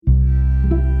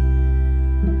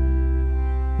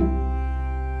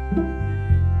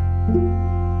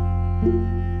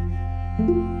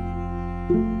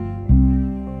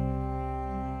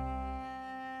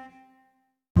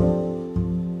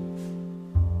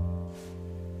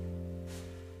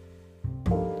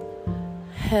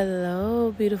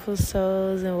Hello, beautiful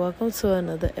souls, and welcome to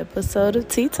another episode of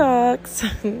Tea Talks.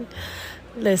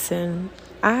 Listen,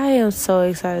 I am so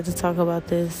excited to talk about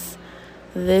this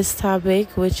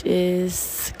topic, which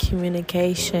is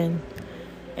communication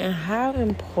and how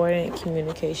important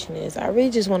communication is. I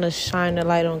really just want to shine a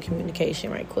light on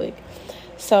communication right quick.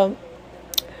 So,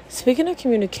 speaking of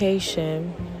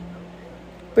communication,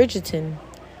 Bridgerton.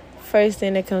 First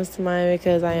thing that comes to mind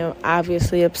because I am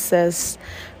obviously obsessed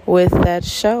with that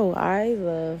show. I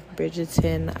love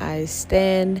Bridgerton. I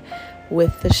stand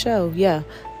with the show. Yeah.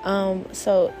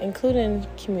 So including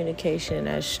communication in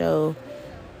that show,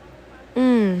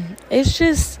 it's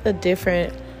just a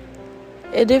different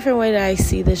way that I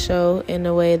see the show, in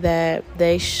the way that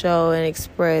they show and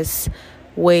express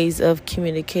ways of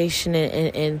communication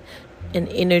and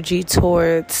energy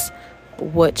towards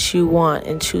what you want,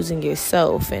 and choosing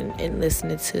yourself and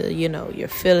listening to, your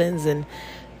feelings and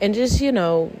just,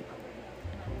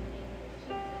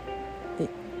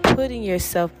 putting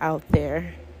yourself out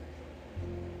there.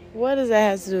 What does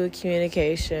that have to do with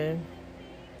communication?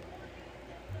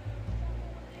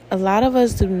 A lot of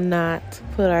us do not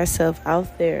put ourselves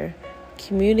out there.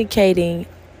 Communicating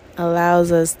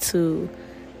allows us to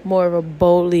more of a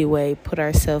boldly way put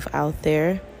ourselves out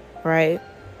there, right?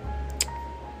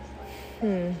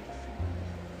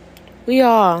 We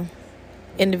all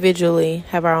individually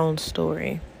have our own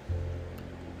story.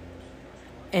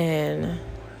 And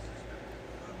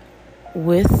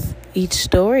with each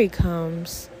story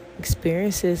comes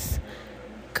experiences,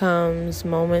 comes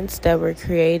moments that were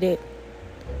created,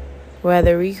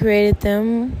 whether we created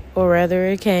them or whether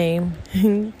it came,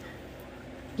 and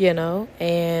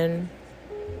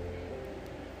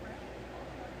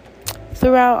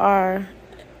throughout our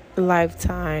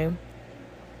lifetime,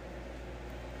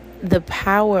 the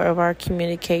power of our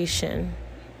communication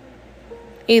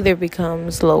either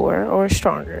becomes lower or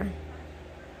stronger.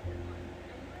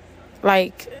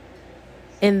 Like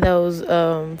in those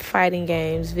fighting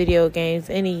games, video games,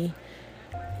 any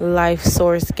life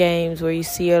source games where you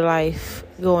see your life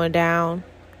going down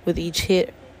with each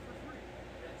hit,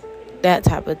 that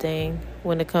type of thing.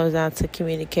 When it comes down to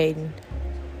communicating,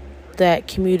 that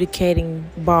communicating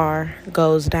bar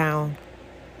goes down.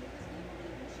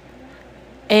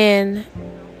 And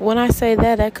when I say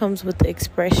that comes with the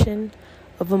expression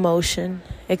of emotion,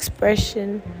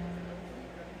 expression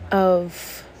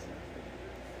of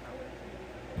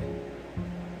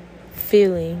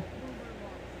feeling.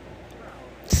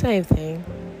 Same thing,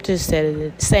 just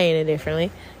saying it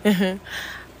differently.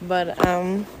 But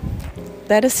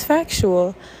that is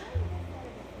factual.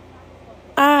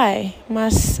 I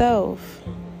myself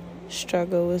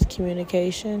struggle with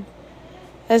communication.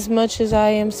 As much as I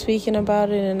am speaking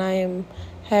about it and I am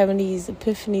having these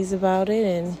epiphanies about it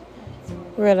and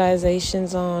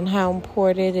realizations on how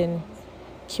important and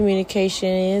communication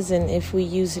is, and if we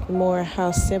use it more,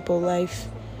 how simple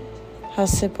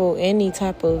any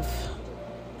type of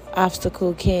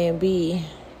obstacle can be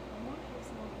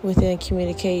within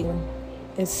communicating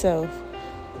itself.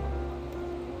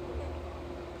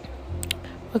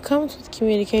 What comes with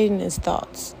communicating is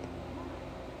thoughts,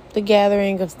 the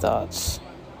gathering of thoughts.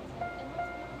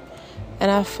 And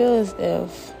I feel as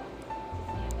if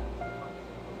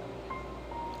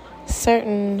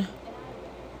certain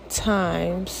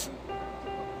times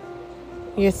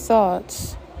your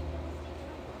thoughts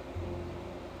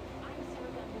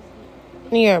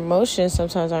and your emotions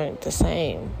sometimes aren't the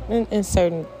same. In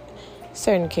certain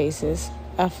cases,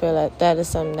 I feel like that is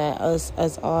something that us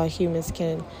as all humans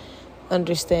can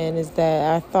understand, is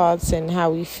that our thoughts and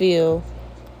how we feel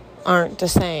aren't the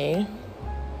same.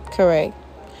 Correct.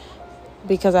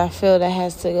 Because I feel that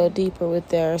has to go deeper with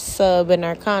their sub and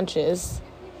our conscious.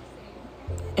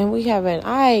 And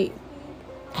I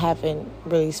haven't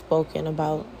really spoken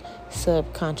about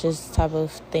subconscious type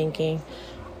of thinking.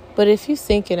 But if you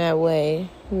think in that way,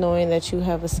 knowing that you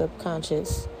have a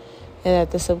subconscious, and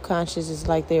that the subconscious is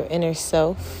like their inner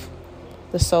self,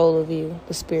 the soul of you,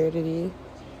 the spirit of you,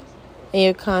 and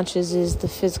your conscious is the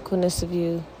physicalness of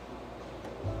you,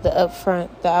 the upfront,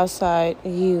 the outside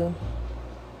you,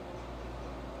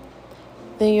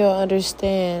 then you'll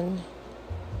understand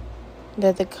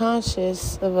that the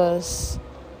conscious of us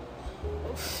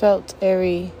felt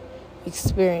every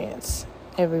experience,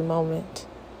 every moment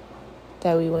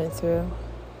that we went through.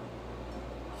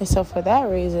 And so for that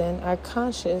reason, our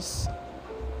conscious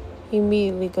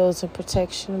immediately goes in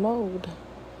protection mode.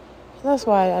 And that's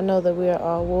why I know that we are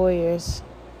all warriors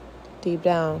deep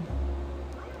down,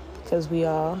 because we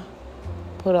all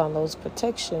put on those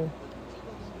protection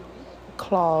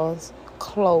clothes.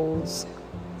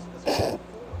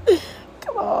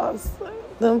 Come on,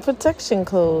 them protection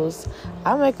clothes.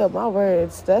 I make up my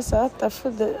words. That's for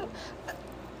the.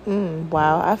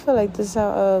 Wow, I feel like this is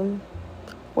how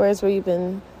words were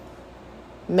even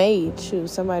made. Shoot,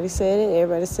 somebody said it.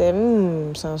 Everybody said,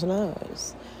 sounds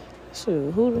nice.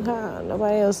 Shoot, how?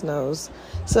 Nobody else knows.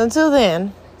 So until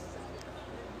then,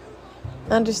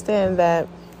 understand that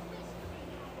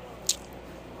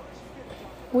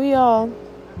we all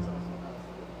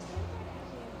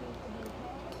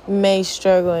may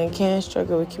struggle and can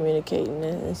struggle with communicating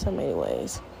in so many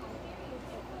ways.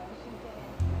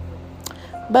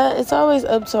 But it's always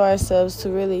up to ourselves to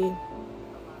really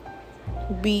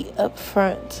be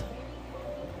upfront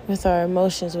with our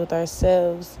emotions, with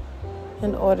ourselves,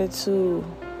 in order to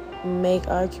make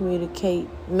our communication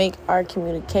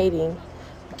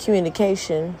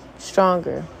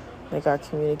stronger. Make our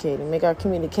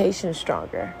communication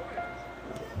stronger.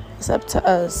 It's up to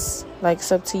us, like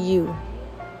it's up to you.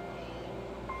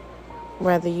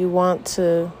 Whether you want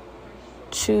to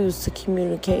choose to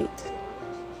communicate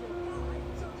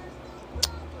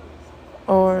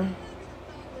or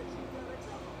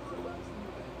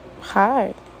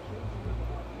hide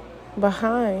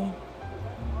behind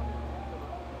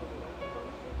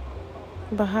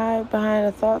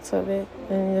the thoughts of it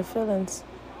and the feelings.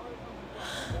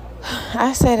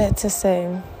 I say that to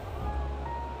say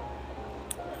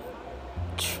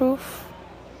truth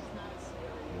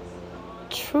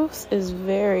is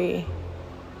very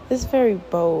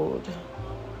bold.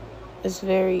 It's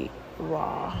very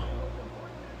raw,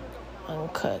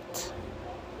 uncut.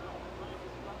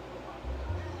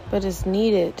 But it's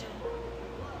needed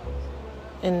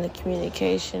in the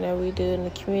communication that we do, in the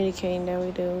communicating that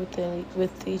we do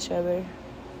with each other.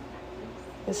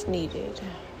 It's needed.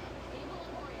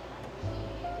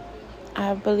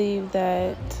 I believe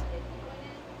that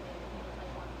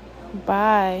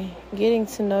by getting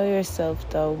to know yourself,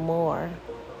 though, more,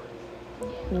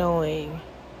 knowing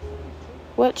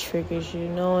what triggers you,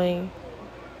 knowing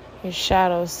your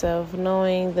shadow self,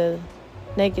 knowing the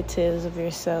negatives of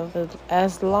yourself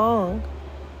as well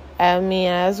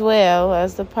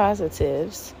as the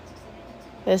positives.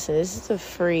 Listen, this is a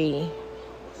free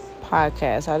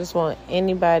podcast. I just want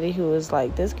anybody who is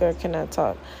like, this girl cannot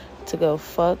talk, to go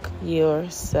fuck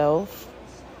yourself.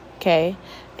 Okay?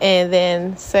 And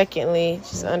then secondly,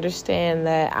 just understand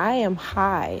that I am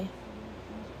high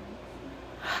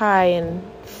in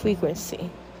frequency.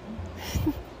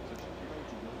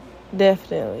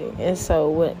 Definitely. And so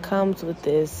what comes with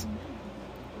this,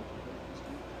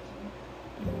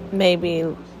 maybe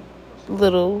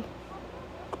little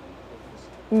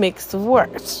mix of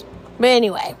words. But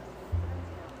anyway,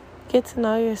 get to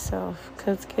know yourself,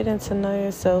 because getting to know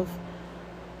yourself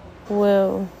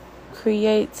will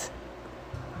create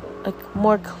a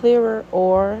more clearer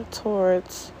aura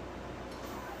towards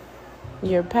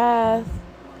your path,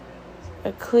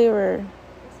 a clearer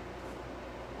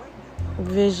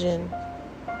vision,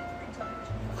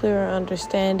 clearer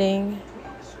understanding,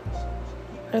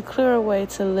 a clearer way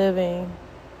to living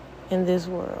in this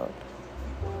world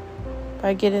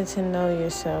by getting to know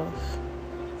yourself.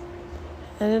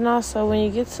 And then also, when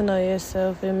you get to know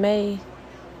yourself, it may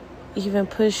even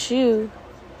push you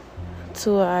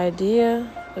to an idea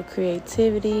of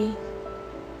creativity,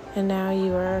 and now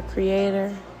you are a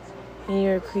creator, and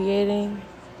you're creating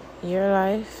your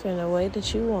life in a way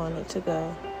that you want it to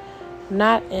go,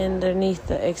 not underneath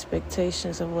the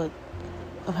expectations of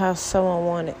how someone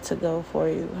wants it to go for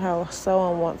you, how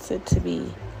someone wants it to be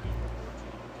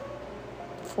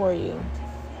for you.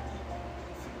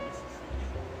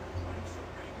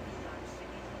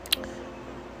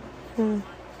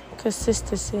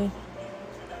 Consistency.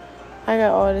 I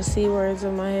got all the C words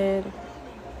in my head.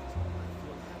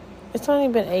 It's only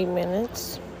been 8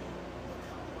 minutes.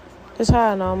 That's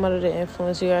how I know I'm under the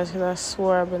influence, you guys, because I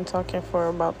swore I've been talking for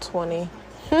about 20.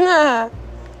 That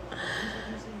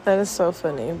is so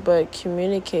funny. But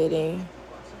communicating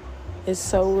is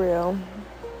so real.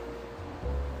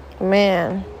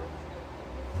 Man,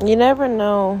 you never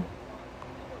know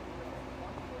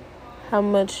how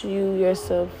much you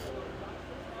yourself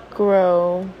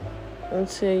grow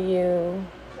until you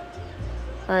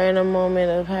are in a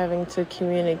moment of having to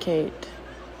communicate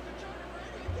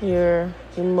your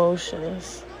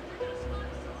emotions.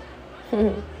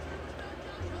 So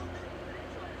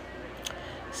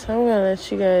I'm gonna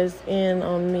let you guys in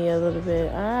on me a little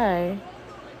bit. I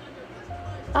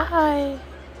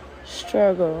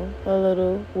struggle a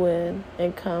little when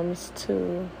it comes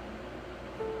to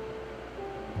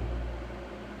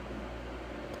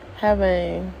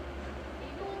having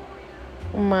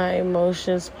my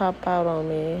emotions pop out on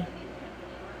me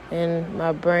and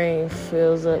my brain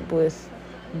fills up with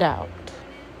doubt.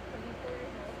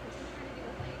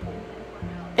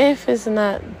 if it's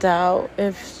not doubt,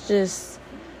 if it's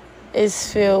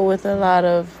filled with a lot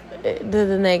of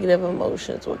the negative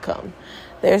emotions will come.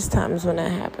 There's times when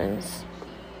that happens.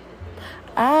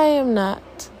 I am not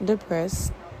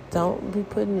depressed. Don't be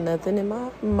putting nothing in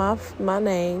my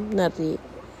name, nothing.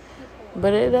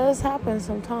 But it does happen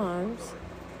sometimes.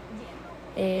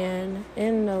 And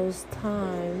in those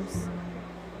times,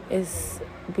 it's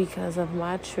because of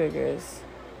my triggers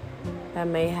that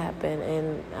may happen,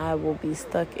 and I will be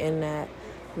stuck in that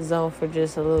zone for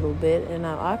just a little bit, and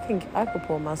I can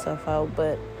pull myself out.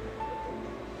 But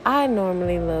I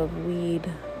normally love weed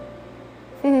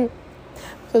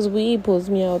because weed pulls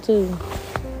me out too.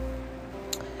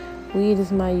 Weed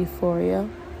is my euphoria.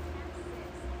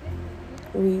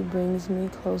 Weed brings me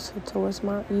closer towards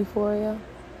my euphoria,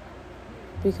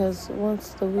 because once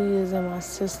the weed is in my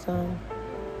system,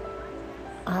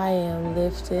 I am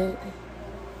lifted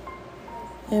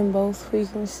in both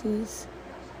frequencies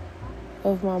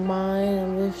of my mind.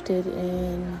 I'm lifted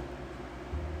in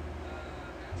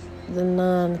the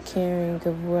non-caring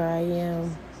of where I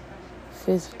am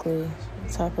physically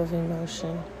type of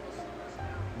emotion.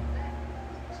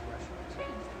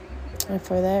 And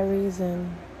for that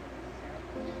reason,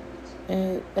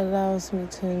 it allows me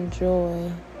to enjoy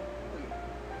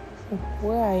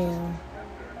where I am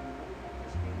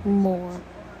more.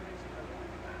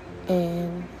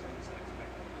 And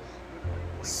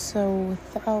so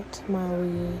without my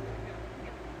weed,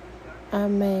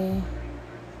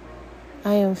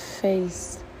 I am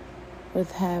faced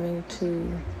with having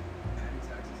to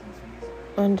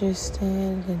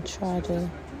understand and try to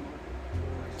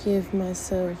give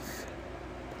myself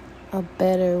a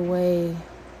better way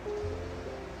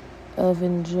of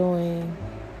enjoying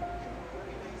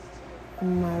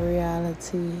my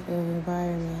reality of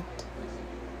environment.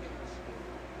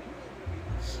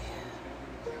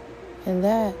 And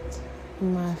that,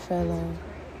 my fellow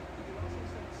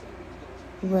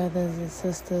brothers and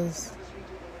sisters,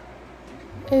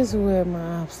 is where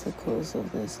my obstacles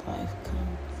of this life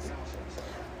comes.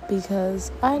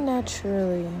 Because I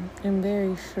naturally am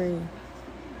very free.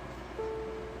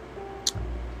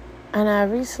 And I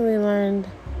recently learned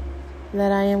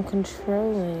that I am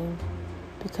controlling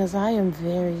because I am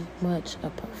very much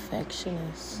a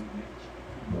perfectionist.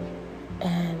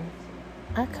 And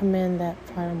I commend that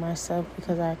part of myself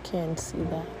because I can see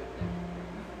that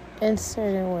in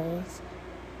certain ways.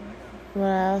 But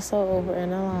I also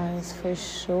overanalyze for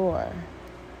sure.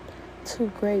 Two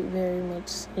great, very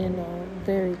much,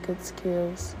 very good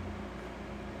skills.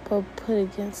 But put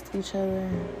against each other,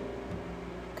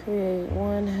 create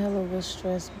one hell of a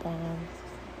stress bomb.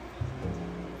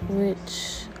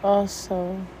 Which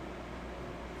also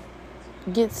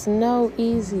gets no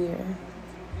easier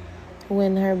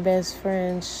when her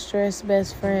stress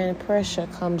best friend, pressure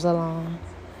comes along.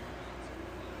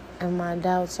 And my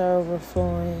doubts are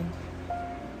overflowing.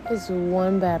 It's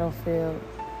one battlefield.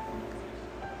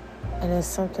 And it's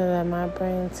something that my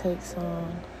brain takes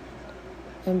on.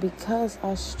 And because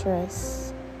I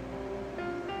stress,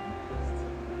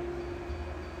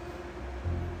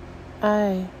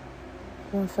 my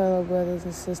fellow brothers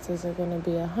and sisters, are going to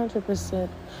be 100%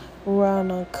 raw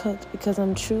and uncut because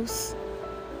I'm truth.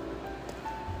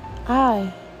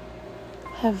 I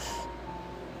have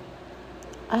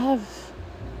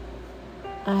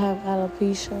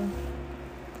alopecia,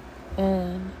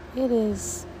 and it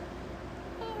is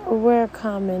a rare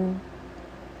common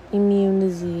immune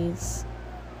disease,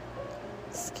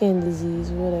 skin disease,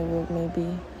 whatever it may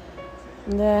be.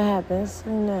 That happens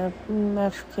in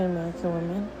African American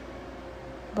women.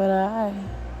 But I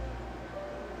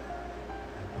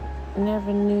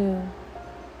never knew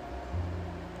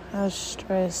how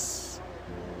stress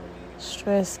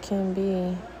can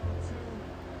be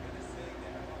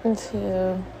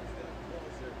until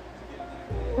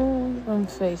I'm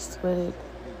faced with it.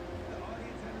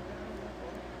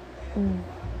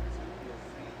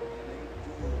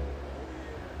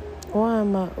 Why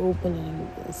am I opening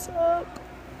this up?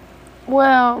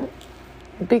 Well,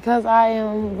 because I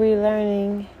am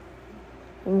relearning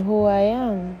who I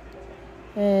am,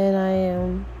 and I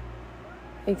am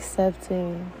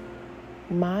accepting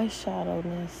my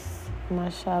shadowness, my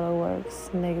shadow works,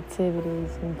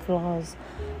 negativities, and flaws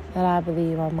that I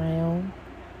believe are my own.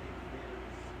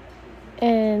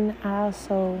 And I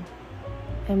also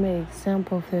am an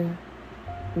example for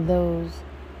those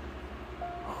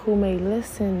who may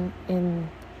listen and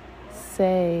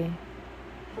say,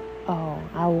 oh,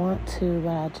 I want to,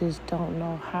 but I just don't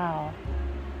know how.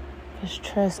 Because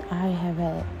trust, I have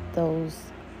had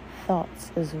those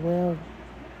thoughts as well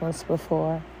once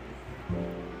before.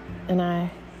 And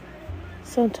I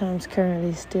sometimes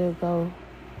currently still go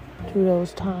through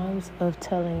those times of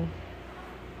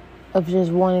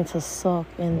just wanting to suck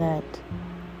in that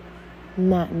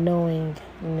not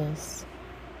knowingness,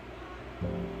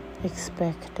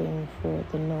 expecting for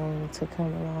the knowing to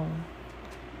come along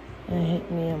and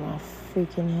hit me in my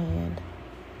freaking head.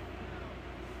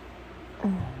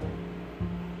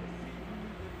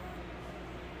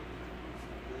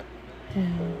 Yeah,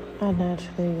 I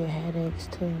naturally get headaches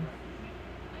too.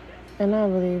 And I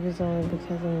believe it's only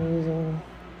because I'm using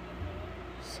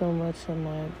so much of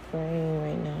my brain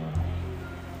right now.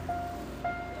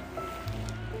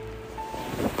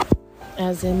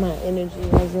 As in my energy,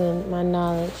 as in my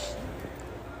knowledge.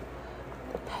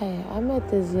 Hey, I met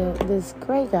this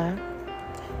great guy,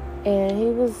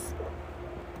 and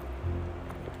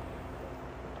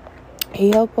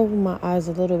he helped open my eyes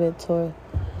a little bit to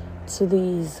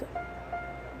these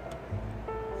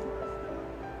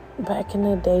back in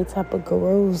the day type of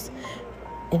girls,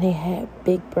 and they had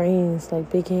big brains, like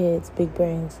big heads, big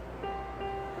brains,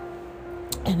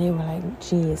 and they were like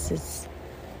geniuses.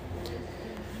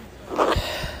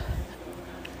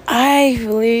 I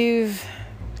believe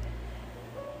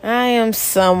I am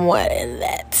somewhat in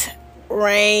that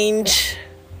range.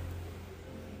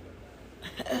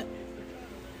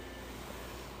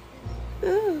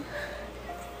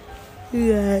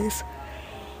 You guys,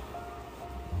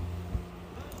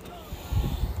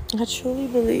 I truly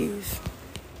believe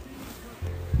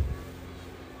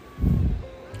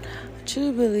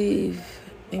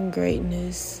in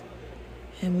greatness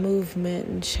and movement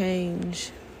and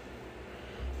change.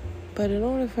 But in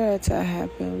order for that to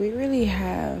happen, we really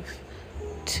have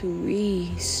to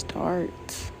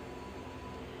restart.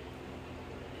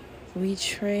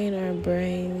 Retrain our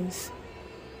brains.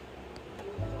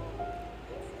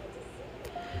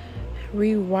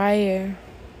 Rewire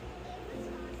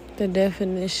the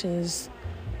definitions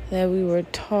that we were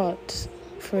taught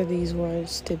for these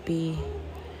words to be.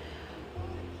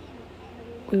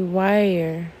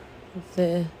 Rewire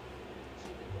the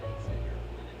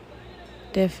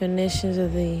definitions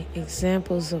of the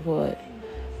examples of what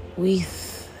we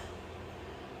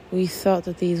thought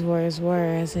that these words were,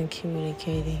 as in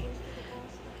communicating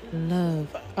love.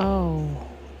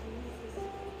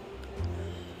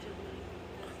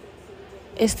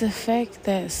 It's the fact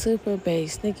that super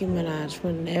bass Nicki Minaj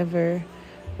will never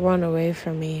run away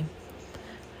from me.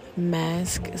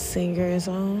 Masked Singer is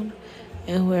on,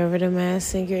 and whoever the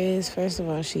masked singer is, first of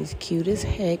all, she's cute as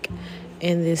heck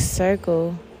in this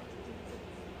circle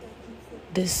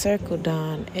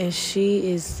Dawn, and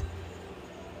she is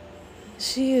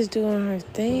doing her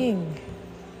thing.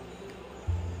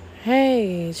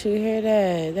 Hey, did you hear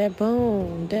that? That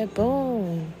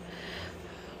boom.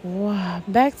 Wow.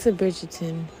 Back to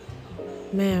Bridgerton.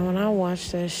 Man, when I watch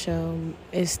that show,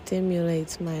 it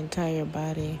stimulates my entire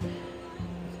body.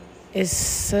 It's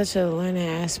such a learning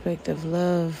aspect of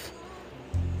love.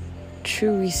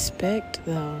 True respect,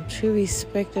 though. True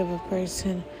respect of a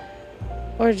person.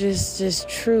 Or just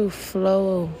true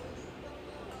flow.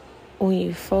 When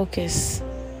you focus.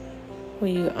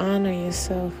 When you honor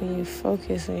yourself. When you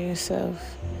focus on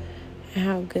yourself. And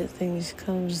how good things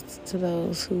comes to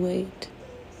those who wait.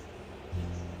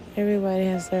 Everybody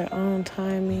has their own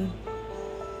timing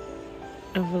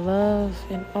of love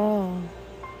and all.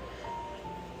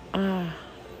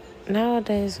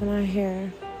 Nowadays, when I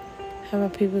hear how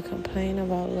people complain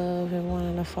about love and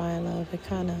wanting to find love, it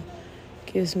kind of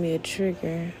gives me a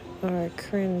trigger or a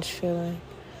cringe feeling,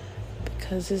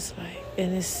 because it's like,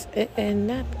 and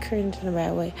not cringe in a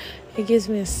bad way. It gives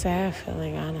me a sad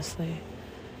feeling, honestly,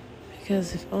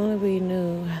 because if only we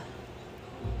knew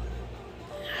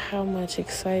how much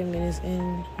excitement is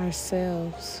in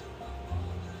ourselves,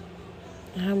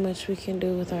 how much we can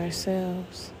do with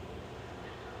ourselves.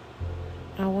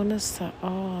 I want us to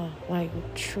all,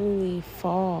 truly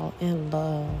fall in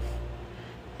love.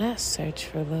 Not search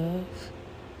for love.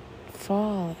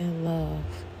 Fall in love.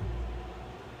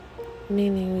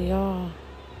 Meaning we all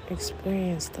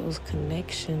experience those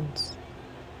connections.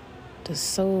 The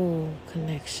soul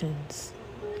connections.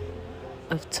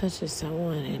 Of touching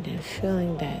someone and then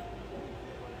feeling that.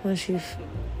 Once you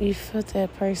felt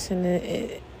that person,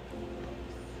 it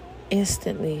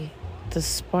instantly, the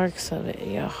sparks of it,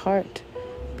 your heart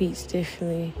beats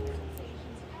differently.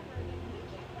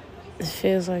 It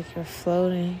feels like you're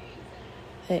floating.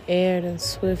 The air done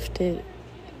swifted,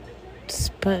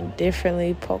 spun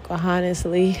differently,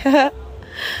 Pocahontasly.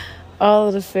 All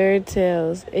of the fairy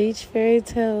tales. Each fairy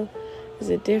tale is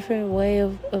a different way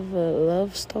of a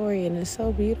love story, and it's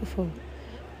so beautiful.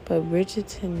 But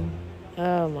Bridgerton,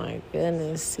 oh my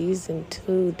goodness, season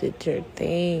 2 did your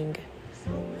thing.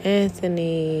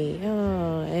 Anthony,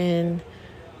 and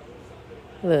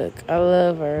Look, I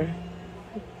love her.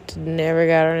 Never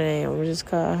got her name. I'm just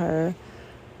call her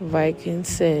Viking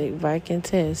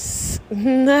Tess.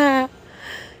 Nah.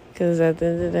 Because at the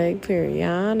end of the day,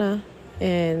 Periana.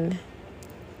 And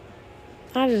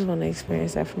I just want to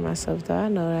experience that for myself, though. I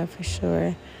know that for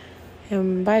sure.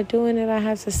 And by doing it, I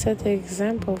have to set the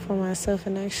example for myself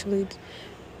and actually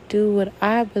do what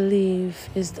I believe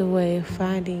is the way of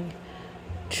finding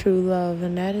true love.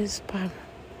 And that is by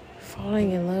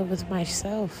falling in love with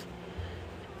myself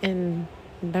and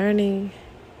learning,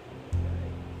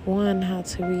 one, how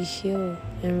to re-heal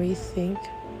and rethink.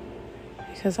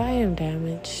 Because I am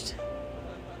damaged.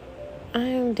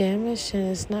 And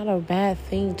it's not a bad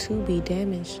thing to be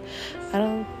damaged.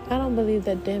 I don't believe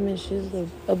that damage is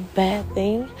a bad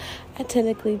thing. I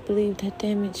technically believe that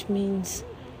damage means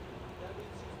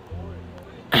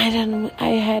I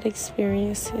had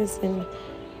experiences and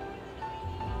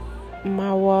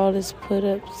my wall is put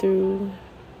up through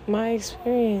my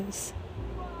experience.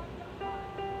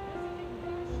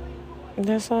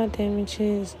 That's all damage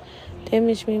is.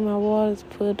 Damage means my wall is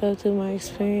put up through my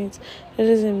experience. That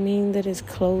doesn't mean that it's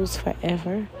closed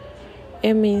forever.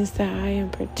 It means that I'm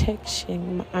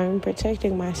protecting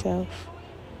myself.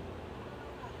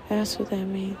 That's what that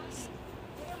means.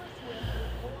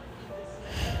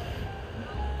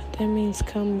 That means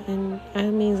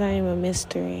I am a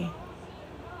mystery.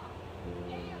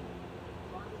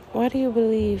 Why do you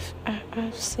believe?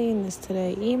 I've seen this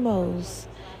today. Emo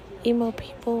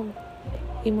people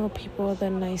are the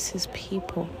nicest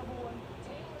people.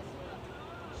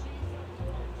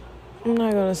 I'm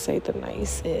not going to say the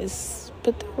nicest,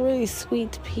 but they're really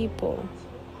sweet people.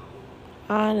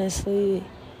 Honestly,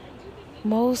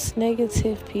 most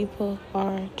negative people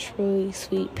are truly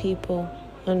sweet people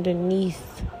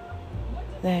underneath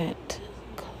that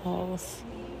cloth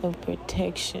of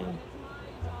protection.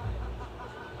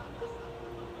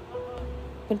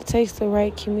 But it takes the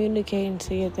right communicating to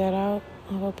get that out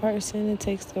of a person. It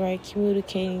takes the right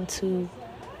communicating to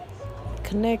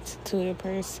connect to a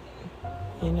person,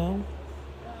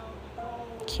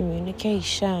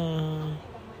 Communication.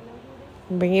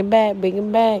 Bring it back.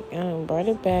 Brought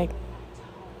it back.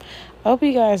 I hope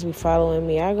you guys be following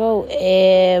me. I go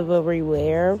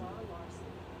everywhere.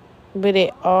 But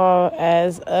it all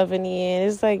adds up in the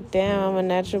end. It's like, damn, I'm a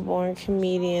natural born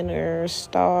comedian or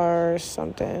star or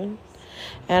something.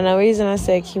 And the reason I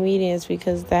said comedians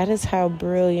because that is how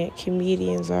brilliant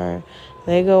comedians are.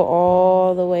 They go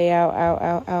all the way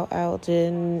out,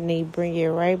 and they bring it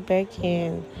right back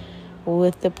in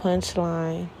with the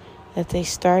punchline that they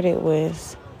started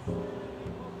with.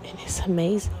 And it's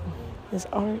amazing. It's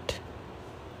art.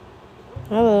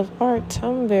 I love art.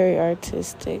 I'm very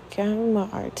artistic. I'm an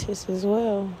artist as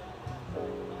well.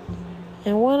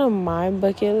 And one of my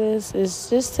bucket lists is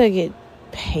just to get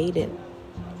painted.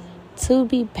 To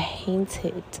be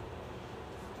painted.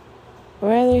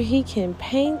 Whether he can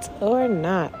paint or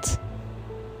not.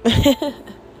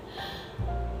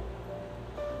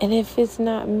 And if it's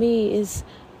not me,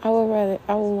 I would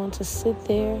want to sit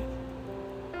there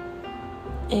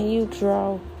and you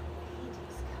draw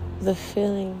the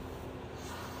feeling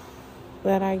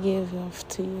that I give off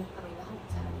to you.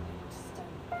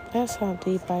 That's how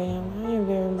deep I am. I am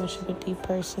very much of a deep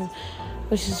person,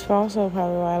 which is also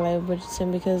probably why I like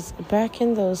Bridgerton, because back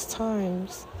in those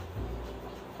times,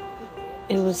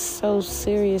 it was so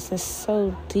serious and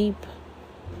so deep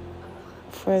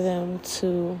for them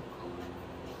to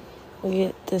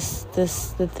get the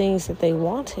things that they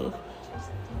wanted.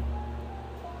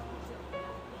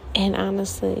 And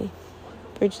honestly,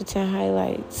 Bridgerton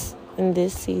highlights in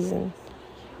this season,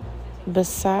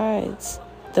 besides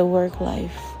the work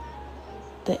life,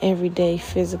 the everyday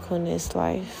physicalness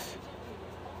life,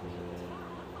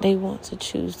 they want to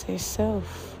choose their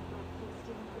self.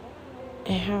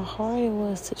 And how hard it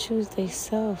was to choose their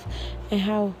self. And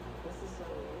how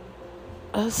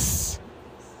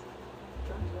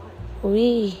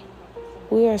we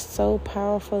are so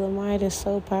powerful. The mind is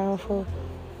so powerful.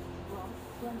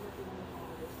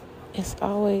 It's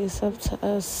always up to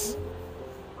us.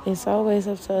 It's always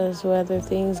up to us whether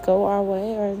things go our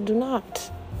way or do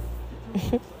not.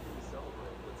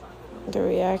 The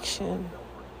reaction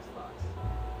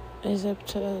is up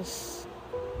to us.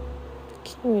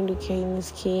 Communicating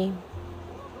is key.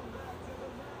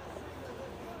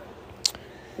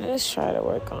 Let's try to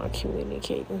work on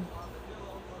communicating.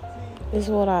 This is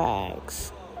what I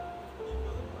ask.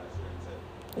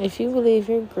 If you believe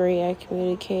you're great at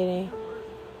communicating,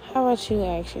 how about you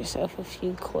ask yourself a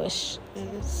few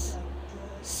questions,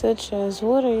 such as,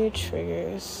 what are your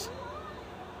triggers?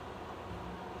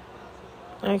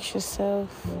 Ask yourself,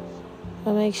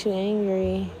 what makes you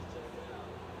angry?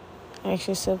 Ask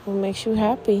yourself what makes you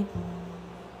happy.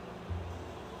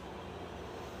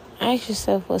 Ask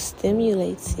yourself what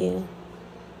stimulates you.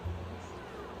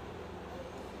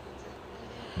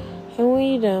 And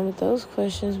when you're done with those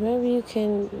questions, maybe you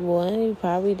can, one, you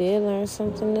probably did learn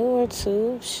something new, or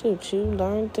two, shoot, you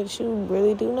learned that you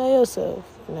really do know yourself.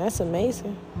 And that's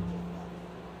amazing.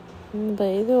 But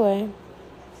either way,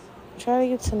 try to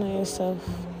get to know yourself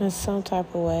in some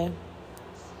type of way.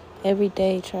 Every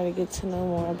day, try to get to know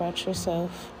more about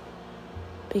yourself.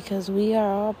 Because we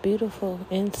are all beautiful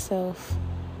in self.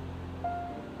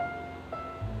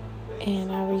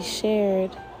 And I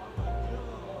reshared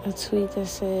a tweet that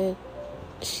said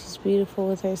she's beautiful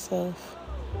with herself.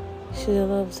 She's in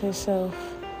love with herself.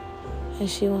 And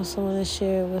she wants someone to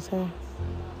share it with her.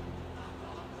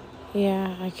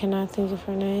 Yeah, I cannot think of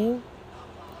her name.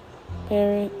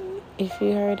 Barrett, if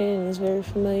you heard it and it's very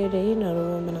familiar, then you know the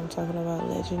woman I'm talking about,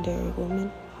 legendary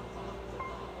woman.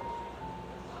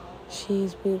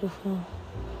 She's beautiful.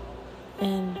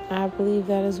 And I believe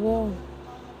that as well.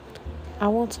 I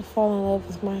want to fall in love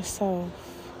with myself.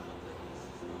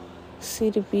 See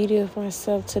the beauty of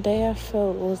myself. Today I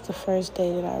felt was the first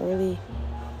day that I really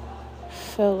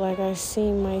felt like I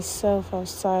seen myself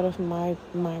outside of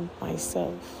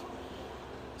myself.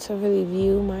 To really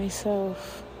view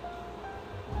myself.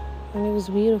 And it was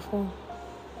beautiful.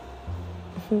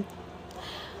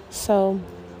 So,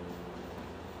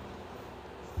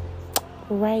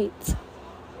 write.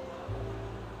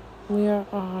 We are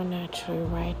all natural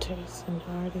writers and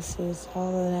artists,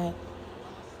 all of that.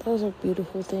 Those are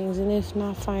beautiful things. And if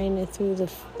not, find it through the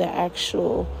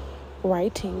actual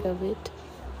writing of it.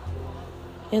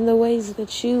 In the ways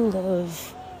that you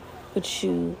love what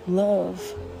you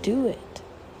love, do it.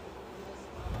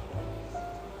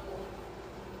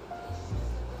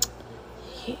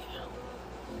 Yeah.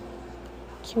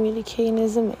 Communicating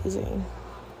is amazing.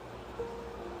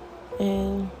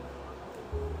 And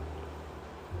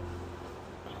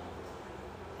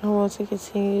I want to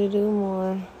continue to do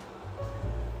more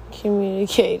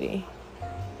communicating.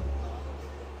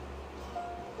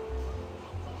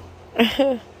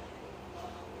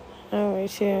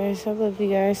 Alright, guys. I love you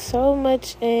guys so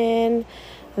much. And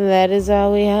that is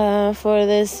all we have for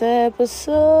this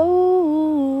episode.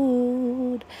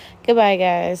 Goodbye,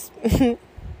 guys.